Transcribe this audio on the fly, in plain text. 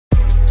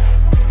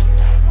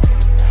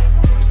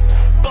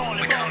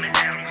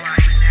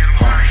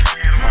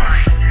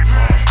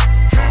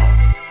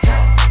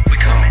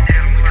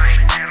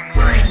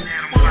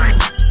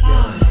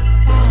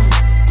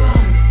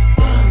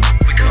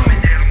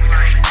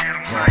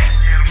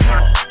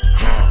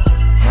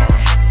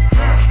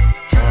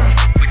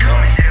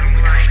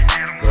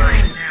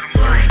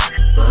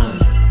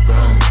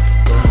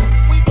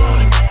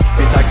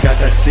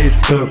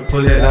took.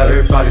 Pull it out,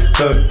 everybody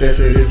stuck. That's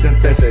it, this and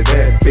that's it,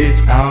 that. Bitch,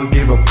 I don't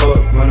give a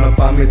fuck. Run up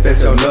on me,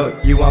 that's your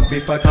luck. You want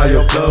beef, I call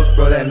your bluff.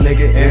 Roll that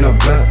nigga in a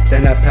blunt.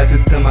 Then I pass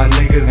it to my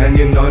niggas, and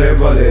you know they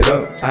roll it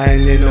up. I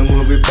ain't in no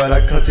movie, but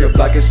I come to your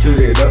block and shoot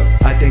it up.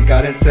 I think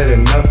I done said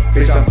enough.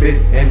 Bitch, I'm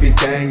big and be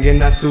gang. In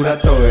that suit, I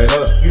throw it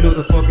up. You know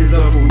the fuck is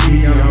up with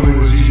me, I'm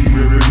with G.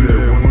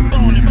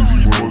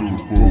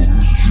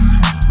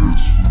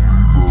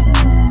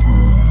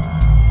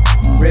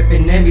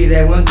 Reppin' envy,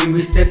 that 1-3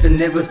 we steppin',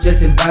 never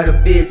stressin' about a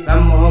bitch.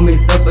 I'm a homie's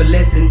double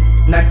lesson,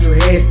 knock your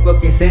head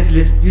fucking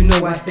senseless. You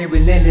know I stay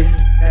relentless.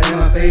 That's in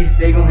my face,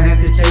 they gon' have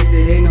to chase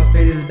it. Ain't no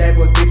phases, bad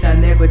boy bitch, I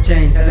never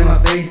change. That's in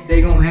my face,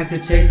 they gon' have to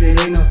chase it.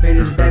 Ain't no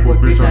phases, bad boy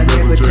bitch, I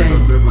never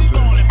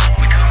change.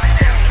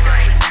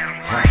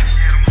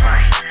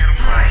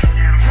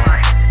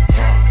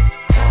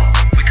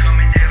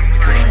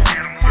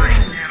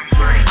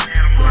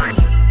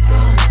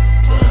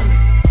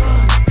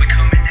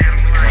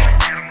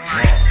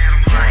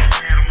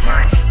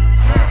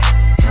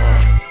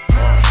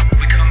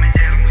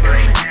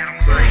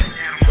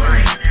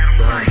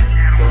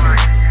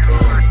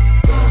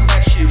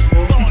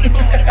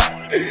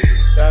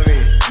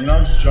 You know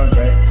I'm just drunk,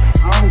 right?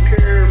 I don't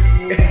care,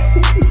 fool.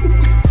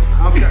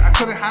 I don't care. I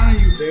could've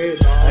handled you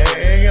dead, dog.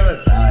 I ain't gonna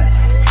die.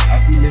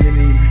 I'll be living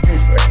in your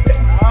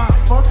Nah,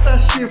 fuck that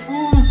shit,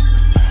 fool.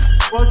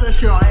 Fuck that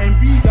shit on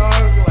MB, dog.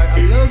 Like,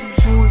 I love you,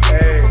 fool. You're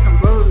Hey. fucking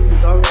brother to me,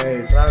 dog.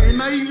 Hey, Travis. Ain't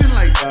not even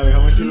like that.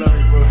 How much you love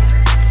me, bro?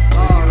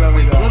 Love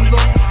me, dog.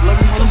 Love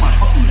me more than my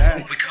fucking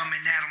dad. We coming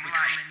at 'em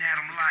like, at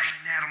 'em like,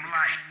 at 'em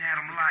like, at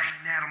 'em like,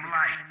 at 'em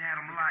like, at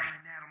 'em like,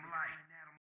 at 'em like.